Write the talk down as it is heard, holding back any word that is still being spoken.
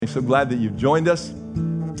So glad that you've joined us.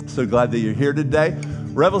 So glad that you're here today.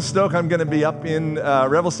 Revelstoke, I'm going to be up in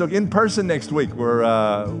Revelstoke in person next week.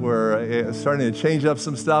 We're starting to change up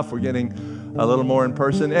some stuff. We're getting a little more in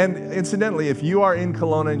person. And incidentally, if you are in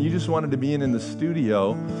Kelowna and you just wanted to be in the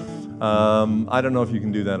studio, I don't know if you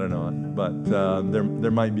can do that or not, but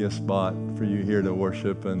there might be a spot for you here to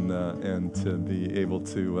worship and to be able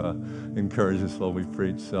to encourage us while we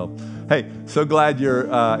preach. So, hey, so glad you're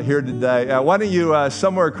here today. Why don't you,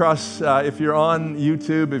 somewhere across, if you're on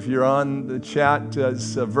YouTube, if you're on the chat,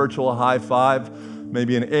 it's a virtual high five,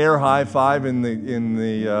 maybe an air high five in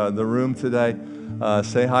the room today.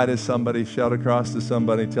 Say hi to somebody, shout across to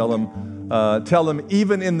somebody, tell them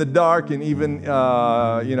even in the dark and even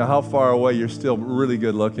how far away you're still really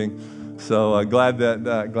good looking. So glad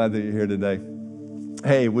that you're here today.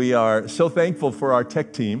 Hey, we are so thankful for our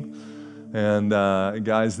tech team and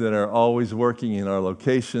guys that are always working in our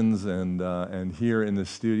locations and here in the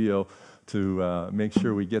studio to make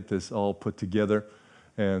sure we get this all put together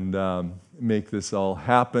and make this all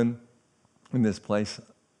happen in this place.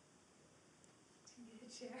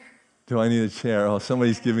 Do I need a chair? Oh,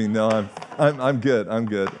 somebody's giving. No, I'm good. I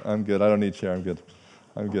don't need a chair.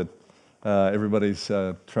 I'm good. Everybody's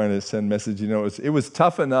trying to send message. It was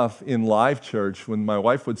tough enough in live church when my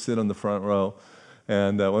wife would sit on the front row,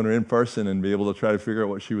 and when we're in person and be able to try to figure out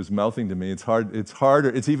what she was mouthing to me. It's hard. It's harder.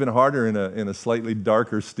 It's even harder in a slightly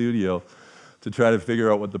darker studio to try to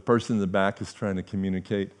figure out what the person in the back is trying to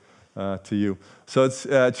communicate to you. So it's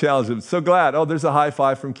challenging. I'm so glad. Oh, there's a high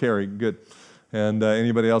five from Carrie. Good. And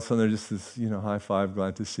anybody else on there, just this, high five,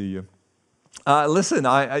 glad to see you. Listen,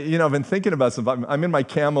 I've been thinking about something. I'm in my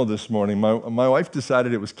camo this morning. My wife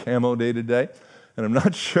decided it was camo day today, and I'm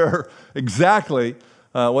not sure exactly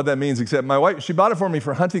what that means, except my wife, she bought it for me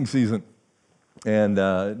for hunting season. And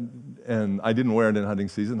I didn't wear it in hunting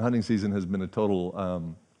season. Hunting season has been a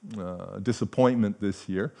total disappointment this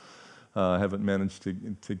year. I haven't managed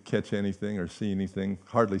to catch anything or see anything,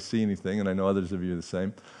 hardly see anything, and I know others of you are the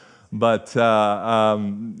same. But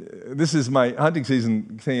this is my hunting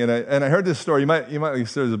season thing, and I heard this story. You might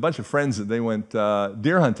there's a bunch of friends that they went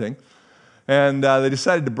deer hunting, and they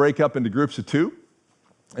decided to break up into groups of two,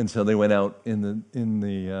 and so they went out during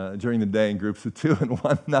the day in groups of two. And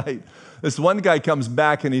one night, this one guy comes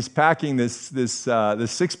back and he's packing this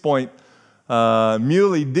 6-point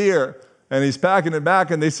muley deer, and he's packing it back,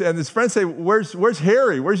 and his friends say, "Where's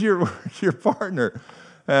Harry? Where's your partner?"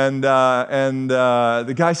 And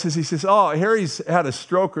the guy says, "Oh, Harry's had a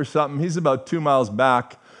stroke or something. He's about 2 miles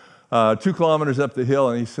back, 2 kilometers up the hill."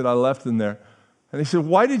 And he said, "I left him there." And he said,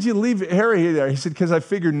 "Why did you leave Harry there?" He said, "Because I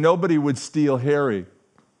figured nobody would steal Harry."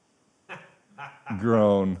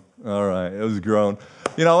 Groan. All right, it was groan.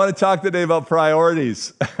 I want to talk today about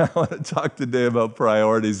priorities. I want to talk today about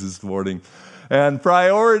priorities this morning. And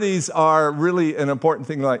priorities are really an important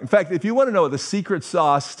thing in life. In fact, if you want to know the secret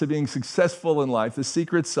sauce to being successful in life, the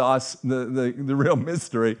secret sauce, the real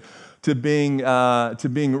mystery to being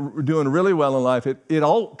doing really well in life, it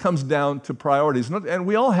all comes down to priorities. And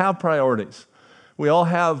we all have priorities. We all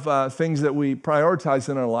have things that we prioritize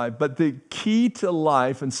in our life. But the key to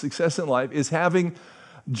life and success in life is having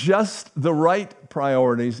just the right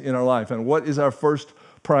priorities in our life. And what is our first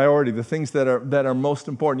priority, the things that are most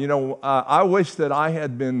important? I wish that I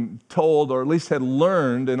had been told, or at least had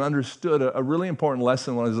learned and understood a really important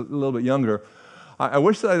lesson when I was a little bit younger. I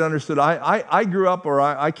wish that I'd understood. I grew up, or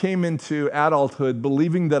I came into adulthood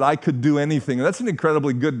believing that I could do anything. And that's an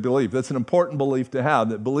incredibly good belief. That's an important belief to have,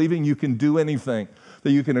 that believing you can do anything,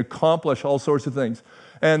 that you can accomplish all sorts of things.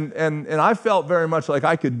 And I felt very much like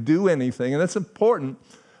I could do anything, and that's important.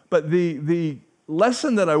 But the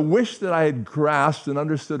lesson that I wish that I had grasped and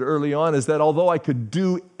understood early on is that although I could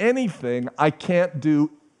do anything, I can't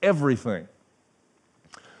do everything.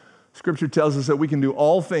 Scripture tells us that we can do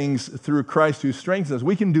all things through Christ who strengthens us.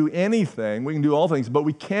 We can do anything, we can do all things, but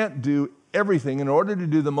we can't do everything. In order to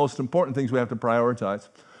do the most important things, we have to prioritize.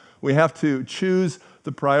 We have to choose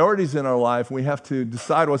the priorities in our life. We have to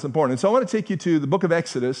decide what's important. And so I want to take you to the book of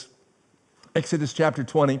Exodus chapter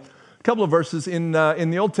 20. A couple of verses in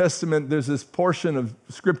the Old Testament. There's this portion of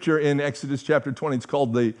Scripture in Exodus chapter 20. It's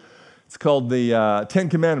called the Ten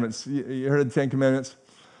Commandments. You heard of the Ten Commandments?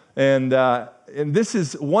 And this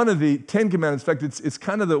is one of the Ten Commandments. In fact, it's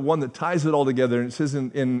kind of the one that ties it all together. And it says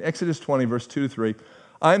in Exodus 20, verse 2 to 3,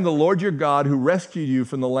 "I am the Lord your God who rescued you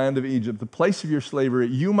from the land of Egypt, the place of your slavery.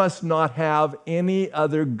 You must not have any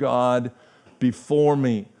other God before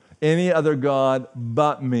me, any other God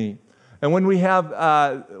but me." And when we have,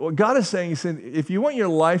 what God is saying, He said, if you want your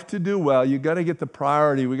life to do well, you've got to get the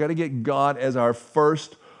priority. We've got to get God as our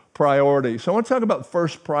first priority. So I want to talk about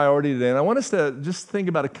first priority today, and I want us to just think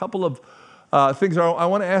about a couple of things. I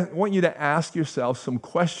want you to ask yourself some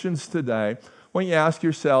questions today. I want you to ask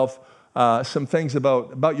yourself some things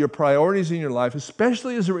about your priorities in your life,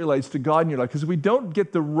 especially as it relates to God in your life. Because if we don't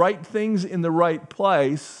get the right things in the right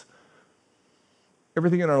place,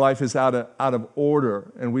 everything in our life is out of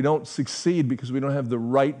order, and we don't succeed because we don't have the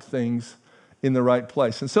right things in the right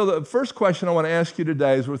place. And so the first question I want to ask you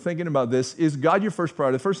today as we're thinking about this, is God your first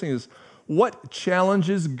priority? The first thing is, what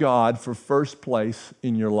challenges God for first place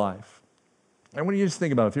in your life? I want you to just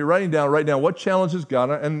think about it. If you're writing down, write down what challenges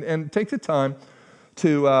God, and take the time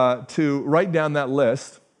to write down that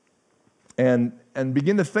list and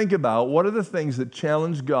begin to think about what are the things that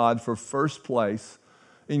challenge God for first place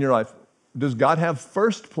in your life. Does God have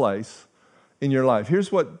first place in your life?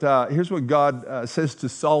 Here's what God says to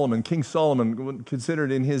Solomon. King Solomon,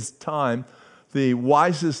 considered in his time the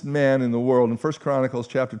wisest man in the world. In 1 Chronicles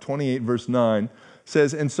chapter 28, verse 9,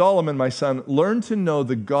 says, "And Solomon, my son, learn to know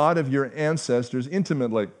the God of your ancestors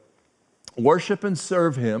intimately. Worship and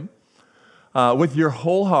serve him with your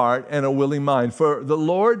whole heart and a willing mind. For the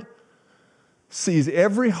Lord sees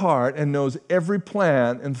every heart and knows every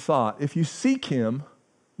plan and thought. If you seek him,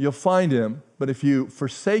 you'll find him. But if you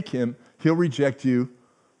forsake him, he'll reject you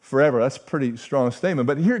forever." That's a pretty strong statement.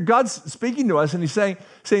 But here God's speaking to us, and he's saying,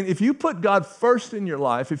 if you put God first in your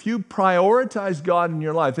life, if you prioritize God in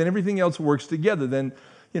your life, then everything else works together. Then,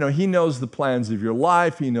 he knows the plans of your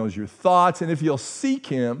life. He knows your thoughts. And if you'll seek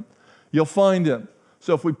him, you'll find him.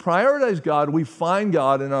 So if we prioritize God, we find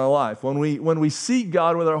God in our life. When we seek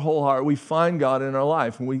God with our whole heart, we find God in our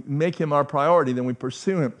life. When we make him our priority, then we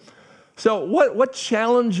pursue him. So what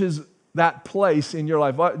challenges that place in your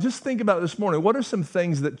life? Just think about this morning. What are some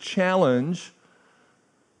things that challenge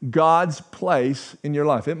God's place in your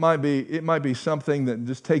life? It might be something that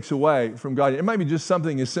just takes away from God. It might be just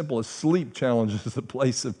something as simple as sleep challenges the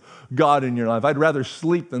place of God in your life. I'd rather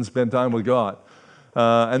sleep than spend time with God.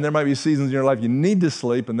 And there might be seasons in your life you need to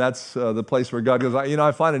sleep, and that's the place where God goes.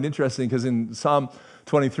 I find it interesting because in Psalm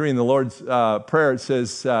 23 in the Lord's Prayer, it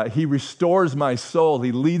says, he restores my soul.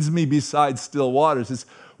 He leads me beside still waters. It's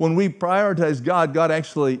when we prioritize God, God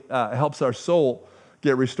actually helps our soul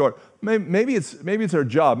get restored. Maybe it's our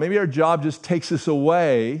job. Maybe our job just takes us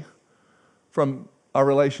away from our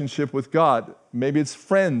relationship with God. Maybe it's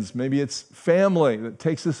friends. Maybe it's family that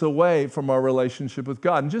takes us away from our relationship with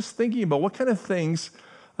God. And just thinking about what kind of things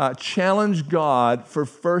challenge God for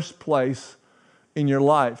first place in your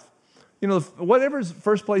life. Whatever's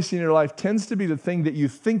first place in your life tends to be the thing that you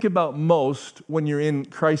think about most when you're in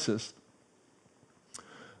crisis.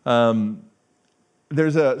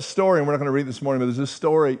 There's a story, and we're not going to read this morning, but there's a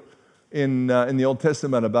story in the Old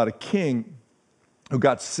Testament about a king who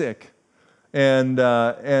got sick. And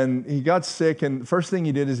he got sick, and the first thing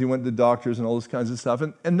he did is he went to the doctors and all this kinds of stuff.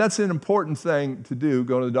 And that's an important thing to do,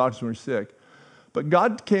 go to the doctors when you're sick. But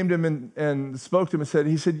God came to him and spoke to him and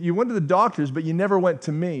he said, you went to the doctors, but you never went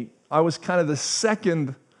to me. I was kind of the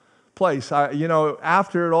second place.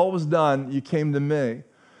 After it all was done, you came to me.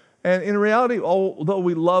 And in reality, although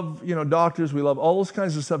we love, doctors, we love all those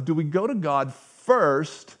kinds of stuff, do we go to God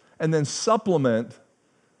first and then supplement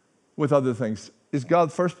with other things? Is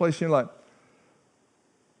God first place in your life?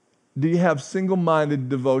 Do you have single-minded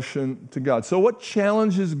devotion to God? So what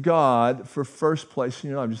challenges God for first place in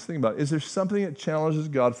your life? Just think about it. Is there something that challenges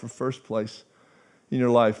God for first place in your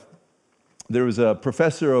life? There was a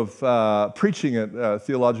professor of preaching at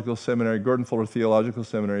theological seminary, Gordon Fuller Theological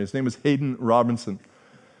Seminary. His name was Hayden Robinson.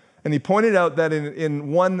 And he pointed out that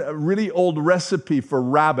in one really old recipe for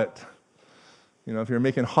rabbit, if you're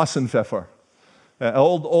making Hassenpfeffer,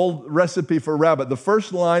 old recipe for rabbit. The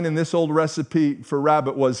first line in this old recipe for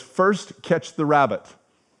rabbit was, "First catch the rabbit."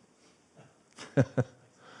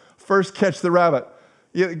 First catch the rabbit.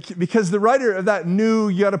 Because the writer of that knew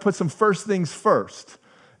you got to put some first things first.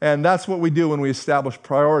 And that's what we do when we establish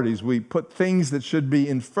priorities. We put things that should be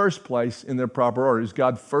in first place in their proper order. Is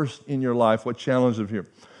God first in your life? What challenges of here?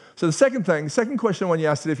 So the second question I want you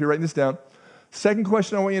to ask today, if you're writing this down, second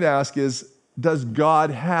question I want you to ask is, does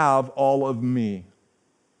God have all of me?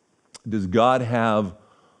 Does God have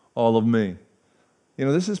all of me?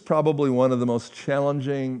 This is probably one of the most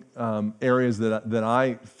challenging areas that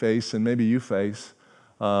I face, and maybe you face,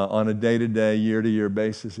 on a day-to-day, year-to-year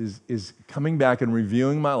basis, is coming back and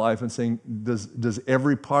reviewing my life and saying, does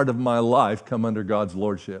every part of my life come under God's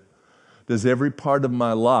lordship? Does every part of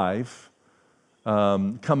my life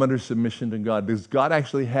come under submission to God? Does God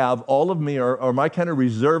actually have all of me, or am I kind of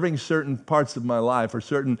reserving certain parts of my life or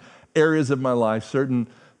certain areas of my life, certain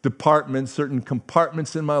departments, certain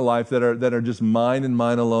compartments in my life that are just mine and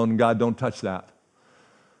mine alone? God, don't touch that.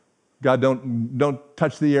 God, don't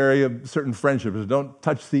touch the area of certain friendships. Don't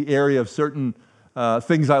touch the area of certain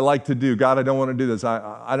things I like to do. God, I don't want to do this.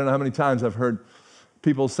 I don't know how many times I've heard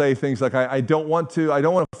people say things like, I don't want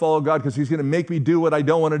to follow God because he's going to make me do what I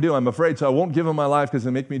don't want to do. I'm afraid, so I won't give him my life because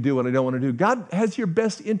he'll make me do what I don't want to do. God has your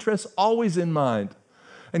best interests always in mind.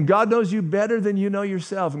 And God knows you better than you know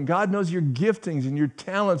yourself. And God knows your giftings and your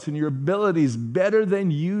talents and your abilities better than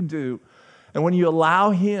you do. And when you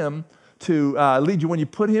allow him to lead you, when you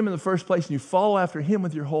put him in the first place and you follow after him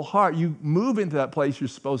with your whole heart, you move into that place you're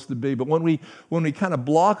supposed to be. But when we kind of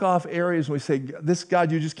block off areas and we say, this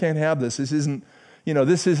God, you just can't have this. This isn't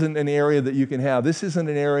an area that you can have. This isn't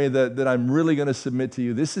an area that I'm really going to submit to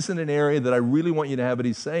you. This isn't an area that I really want you to have what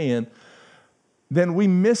he's saying. Then we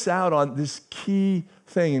miss out on this key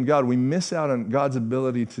thing in God. We miss out on God's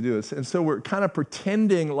ability to do it. And so we're kind of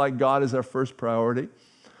pretending like God is our first priority.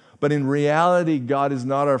 But in reality, God is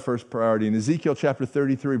not our first priority. In Ezekiel chapter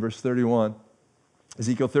 33, verse 31,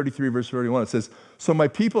 Ezekiel 33, verse 31, it says, so my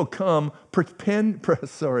people come pretending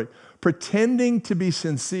to be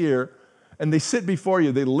sincere, and they sit before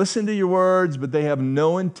you. They listen to your words, but they have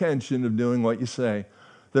no intention of doing what you say.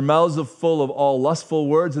 Their mouths are full of all lustful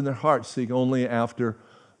words, and their hearts seek only after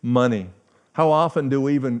money. How often do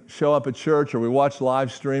we even show up at church, or we watch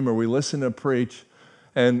live stream, or we listen to preach,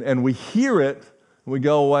 and we hear it, and we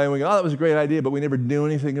go away, and we go, oh, that was a great idea, but we never do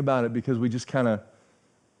anything about it because we just kind of,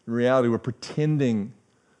 in reality, we're pretending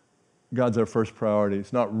God's our first priority.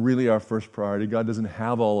 It's not really our first priority. God doesn't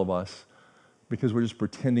have all of us, because we're just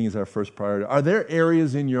pretending he's our first priority. Are there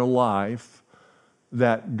areas in your life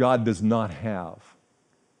that God does not have?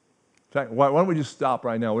 In fact, why don't we just stop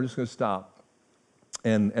right now? We're just going to stop.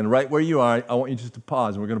 And right where you are, I want you just to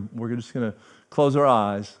pause. We're just going to close our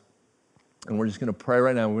eyes, and we're just going to pray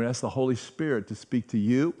right now. We're going to ask the Holy Spirit to speak to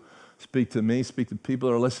you, speak to me, speak to people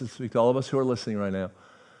that are listening, speak to all of us who are listening right now.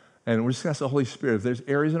 And we're just going to ask the Holy Spirit, if there's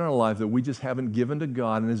areas in our life that we just haven't given to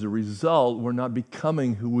God, and as a result, we're not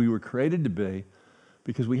becoming who we were created to be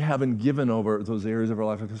because we haven't given over those areas of our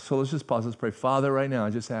life. So let's just pause. Let's pray. Father, right now, I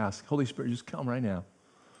just ask, Holy Spirit, just come right now.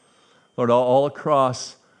 Lord, all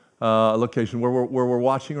across a location where we're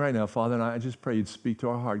watching right now, Father, and I just pray you'd speak to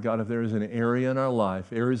our heart. God, if there is an area in our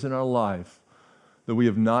life, areas in our life that we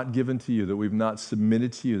have not given to you, that we've not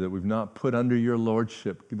submitted to you, that we've not put under your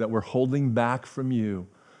lordship, that we're holding back from you,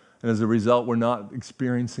 and as a result, we're not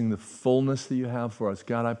experiencing the fullness that you have for us.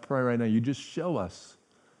 God, I pray right now, you just show us.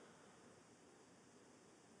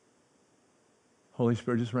 Holy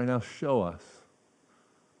Spirit, just right now, show us.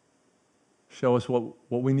 Show us what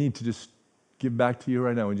we need to just give back to you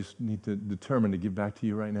right now. We just need to determine to give back to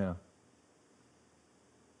you right now.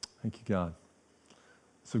 Thank you, God.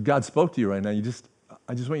 So if God spoke to you right now, I just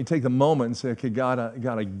want you to take the moment and say, okay, God,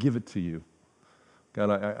 I give it to you. God,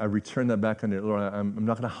 I return that back under you. Lord, I'm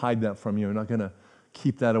not going to hide that from you. I'm not going to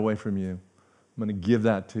keep that away from you. I'm going to give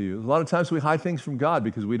that to you. A lot of times we hide things from God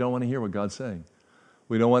because we don't want to hear what God's saying.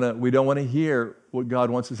 We don't want to hear what God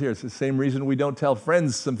wants us to hear. It's the same reason we don't tell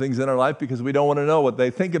friends some things in our life, because we don't want to know what they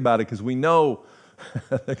think about it, because we know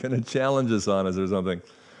they're going to challenge us on us or something.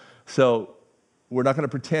 So we're not going to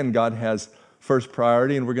pretend God has first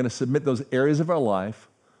priority, and we're going to submit those areas of our life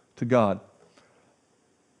to God.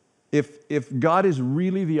 If God is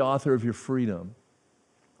really the author of your freedom,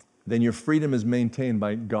 then your freedom is maintained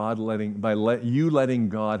by you letting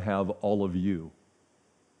God have all of you.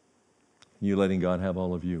 You letting God have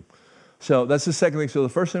all of you. So that's the second thing. So the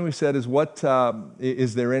first thing we said is,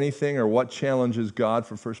 is there anything or what challenges God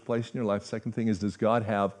for first place in your life? Second thing is, does God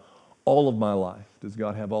have all of my life? Does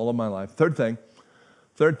God have all of my life? Third thing,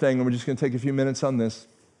 and we're just going to take a few minutes on this,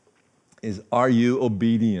 is, are you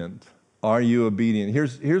obedient? Are you obedient?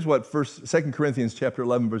 Here's what 2 Corinthians chapter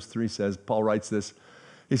 11, verse 3 says. Paul writes this.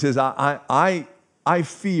 He says, I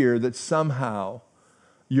fear that somehow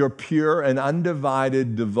your pure and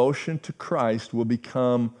undivided devotion to Christ will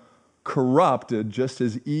become corrupted, just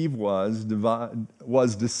as Eve was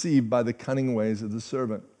deceived by the cunning ways of the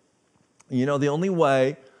serpent. You know, the only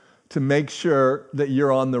way to make sure that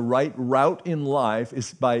you're on the right route in life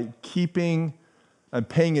is by keeping and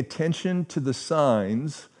paying attention to the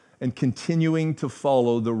signs and continuing to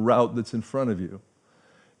follow the route that's in front of you.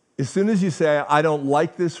 As soon as you say, I don't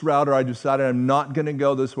like this route, or I decided I'm not going to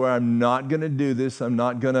go this way, I'm not going to do this, I'm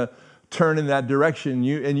not going to turn in that direction,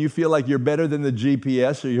 and you feel like you're better than the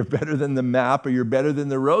GPS, or you're better than the map, or you're better than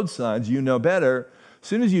the road signs, you know better. As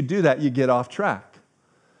soon as you do that, you get off track.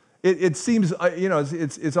 It seems,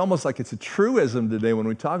 it's almost like it's a truism today when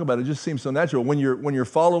we talk about it. It just seems so natural. When you're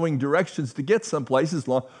following directions to get someplace,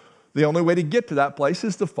 the only way to get to that place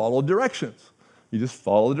is to follow directions. You just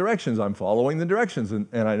follow the directions. I'm following the directions, and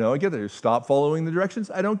I know I get there. Stop following the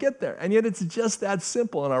directions, I don't get there. And yet it's just that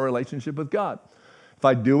simple in our relationship with God. If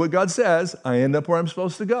I do what God says, I end up where I'm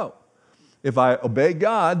supposed to go. If I obey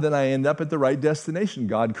God, then I end up at the right destination.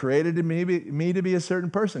 God created me to be a certain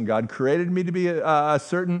person. God created me to be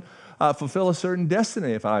fulfill a certain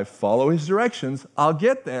destiny. If I follow His directions, I'll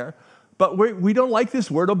get there. But we don't like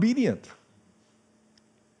this word obedient.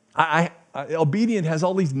 Obedient has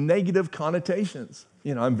all these negative connotations.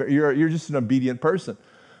 You're just an obedient person.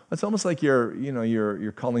 It's almost like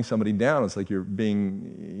you're calling somebody down. It's like you're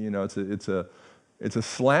being, it's a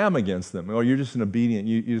slam against them. Or you're just an obedient.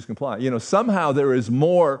 You just comply. Somehow there is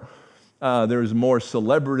more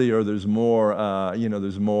celebrity, or there's more. I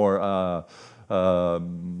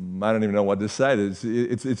don't even know what to say.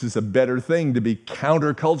 It's just a better thing to be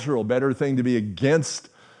countercultural. Better thing to be against.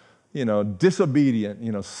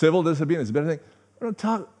 Disobedient, civil disobedience is a better thing. We don't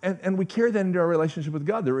talk, and we carry that into our relationship with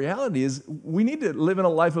God. The reality is we need to live in a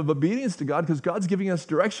life of obedience to God because God's giving us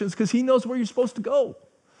directions because He knows where you're supposed to go.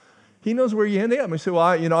 He knows where you end up. And we say, well,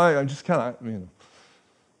 I'm just kind of,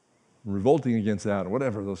 revolting against that or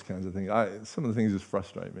whatever, those kinds of things. Some of the things just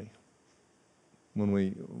frustrate me. When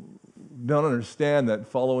we don't understand that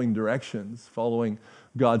following directions, following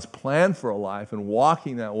God's plan for a life and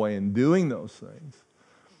walking that way and doing those things,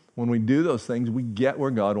 when we do those things, we get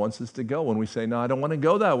where God wants us to go. When we say, no, I don't want to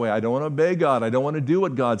go that way. I don't want to obey God. I don't want to do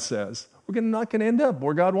what God says. We're not going to end up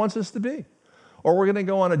where God wants us to be. Or we're going to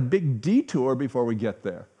go on a big detour before we get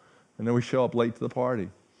there. And then we show up late to the party.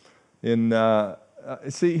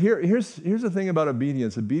 See, here's the thing about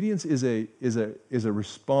obedience. Obedience is a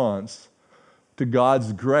response to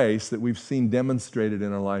God's grace that we've seen demonstrated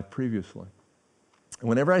in our life previously. And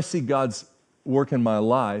whenever I see God's work in my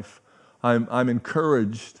life, I'm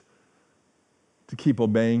encouraged to keep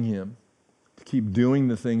obeying Him, to keep doing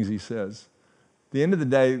the things He says. At the end of the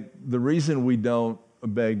day, the reason we don't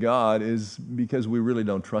obey God is because we really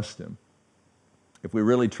don't trust Him. If we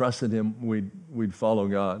really trusted Him, we'd follow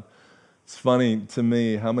God. It's funny to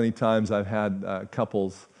me how many times I've had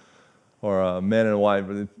couples or a man and a wife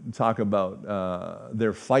talk about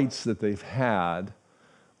their fights that they've had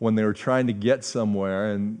when they were trying to get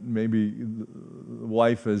somewhere, and maybe the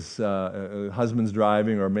wife is, husband's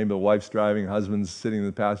driving, or maybe the wife's driving, husband's sitting in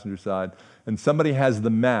the passenger side, and somebody has the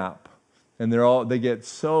map, and they get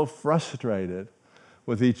so frustrated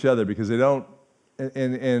with each other because they don't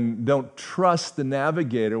trust the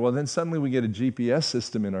navigator. Well, then suddenly we get a GPS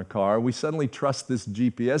system in our car. We suddenly trust this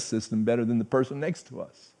GPS system better than the person next to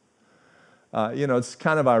us. It's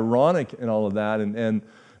kind of ironic in all of that, and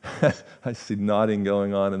I see nodding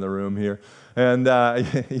going on in the room here, and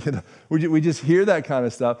we just hear that kind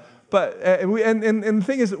of stuff. But and the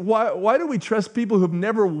thing is, why do we trust people who've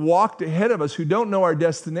never walked ahead of us, who don't know our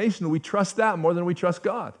destination? We trust that more than we trust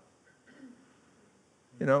God.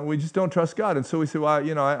 We just don't trust God, and so we say, well,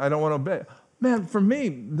 I don't want to obey. Man, for me,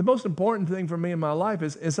 the most important thing for me in my life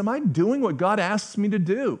is am I doing what God asks me to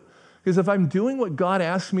do? Because if I'm doing what God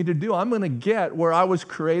asks me to do, I'm going to get where I was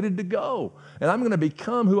created to go. And I'm going to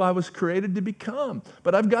become who I was created to become.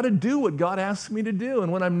 But I've got to do what God asks me to do.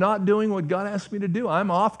 And when I'm not doing what God asks me to do, I'm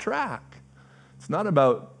off track. It's not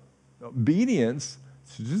about obedience.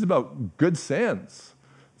 It's just about good sense.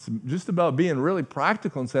 It's just about being really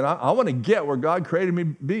practical and saying, I want to get where God created me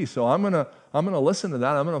to be. So I'm going to listen to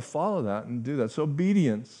that. I'm going to follow that and do that. So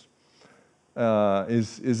obedience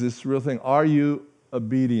is this real thing. Are you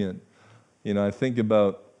obedient? I think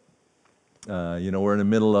about, we're in the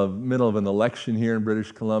middle of an election here in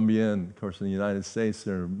British Columbia, and of course in the United States,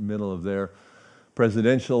 they're in the middle of their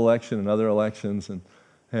presidential election and other elections,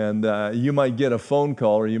 and you might get a phone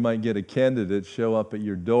call, or you might get a candidate show up at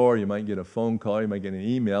your door. You might get a phone call, you might get an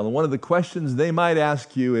email, and one of the questions they might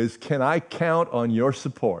ask you is, can I count on your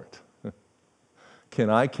support? Can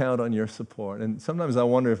I count on your support? And sometimes I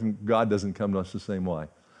wonder if God doesn't come to us the same way.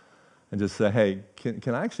 And just say, hey,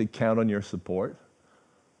 can I actually count on your support?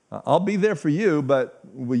 I'll be there for you, but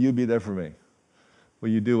will you be there for me? Will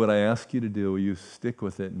you do what I ask you to do? Will you stick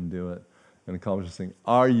with it and do it and accomplish this thing?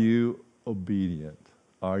 Are you obedient?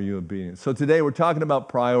 Are you obedient? So today we're talking about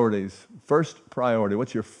priorities. First priority.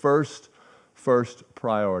 What's your first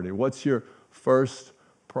priority? What's your first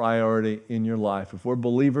priority in your life? If we're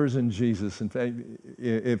believers in Jesus, in fact,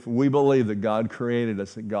 if we believe that God created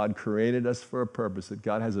us for a purpose, that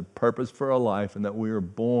God has a purpose for our life, and that we were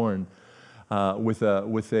born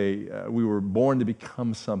we were born to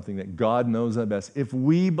become something, that God knows our best. If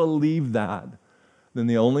we believe that, then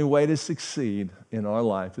the only way to succeed in our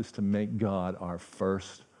life is to make God our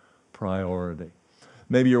first priority.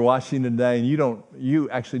 Maybe you're watching today and you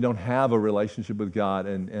actually don't have a relationship with God,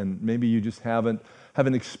 and maybe you just haven't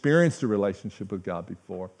experienced a relationship with God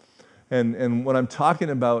before. And when I'm talking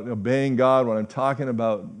about obeying God, when I'm talking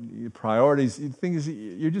about priorities, things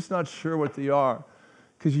you're just not sure what they are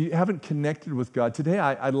because you haven't connected with God. Today,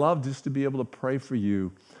 I'd love just to be able to pray for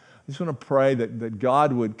you. I just want to pray that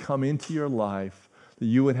God would come into your life, that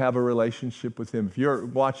you would have a relationship with Him. If you're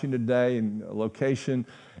watching today in a location,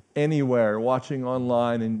 anywhere, watching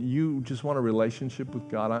online, and you just want a relationship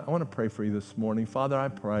with God, I want to pray for you this morning. Father, I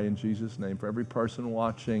pray in Jesus' name for every person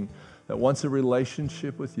watching that wants a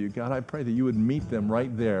relationship with you. God, I pray that you would meet them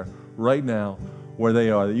right there, right now, where they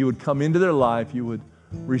are, that you would come into their life, you would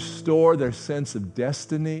restore their sense of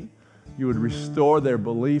destiny, you would restore their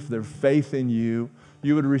belief, their faith in you,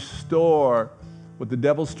 you would restore what the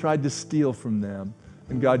devil's tried to steal from them.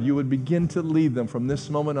 And God, you would begin to lead them from this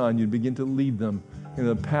moment on. You'd begin to lead them in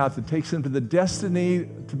a path that takes them to the destiny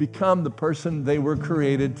to become the person they were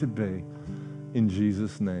created to be. In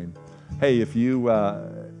Jesus' name. Hey, if you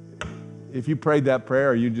prayed that prayer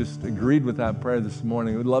or you just agreed with that prayer this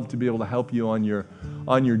morning, we'd love to be able to help you on your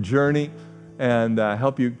journey and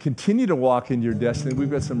help you continue to walk in your destiny.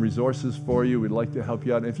 We've got some resources for you. We'd like to help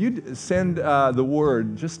you out. And if you send the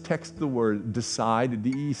word, just text the word DECIDE,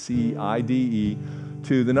 D-E-C-I-D-E,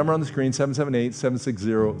 to the number on the screen,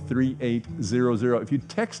 778-760-3800. If you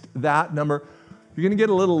text that number, you're going to get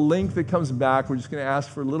a little link that comes back. We're just going to ask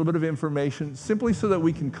for a little bit of information, simply so that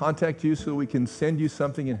we can contact you, so that we can send you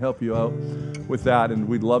something and help you out with that. And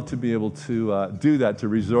we'd love to be able to do that, to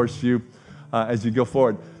resource you as you go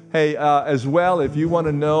forward. Hey, as well, if you want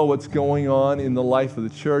to know what's going on in the life of the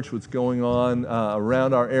church, what's going on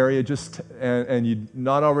around our area, and you're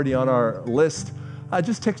not already on our list,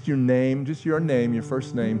 just text your name, just your name, your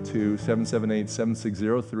first name, to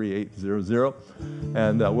 778-760-3800,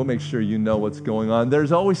 and we'll make sure you know what's going on.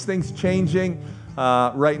 There's always things changing.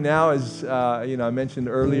 Right now, as I mentioned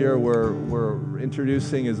earlier, we're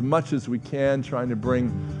introducing as much as we can, trying to bring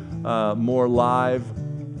more live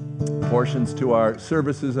portions to our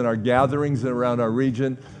services and our gatherings around our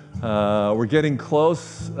region. We're getting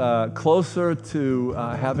closer to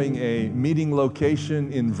having a meeting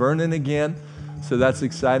location in Vernon again. So that's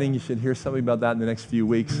exciting. You should hear something about that in the next few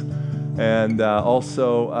weeks. And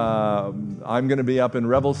also, I'm going to be up in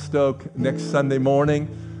Revelstoke next Sunday morning.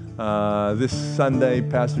 This Sunday,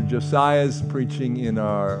 Pastor Josiah is preaching in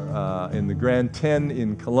the Grand 10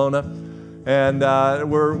 in Kelowna. And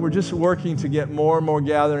we're just working to get more and more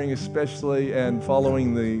gathering, especially, and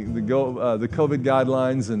following the COVID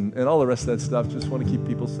guidelines and all the rest of that stuff. Just want to keep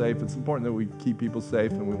people safe. It's important that we keep people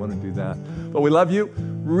safe, and we want to do that. But we love you.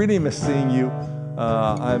 Really miss seeing you.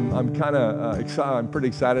 I'm kind of excited. I'm pretty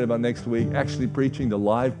excited about next week, actually preaching to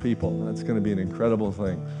live people. That's going to be an incredible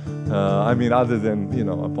thing. Other than,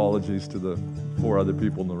 apologies to the 4 other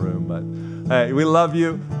people in the room. But hey, we love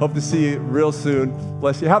you. Hope to see you real soon.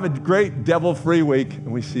 Bless you. Have a great devil-free week,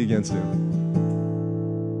 and we see you again soon.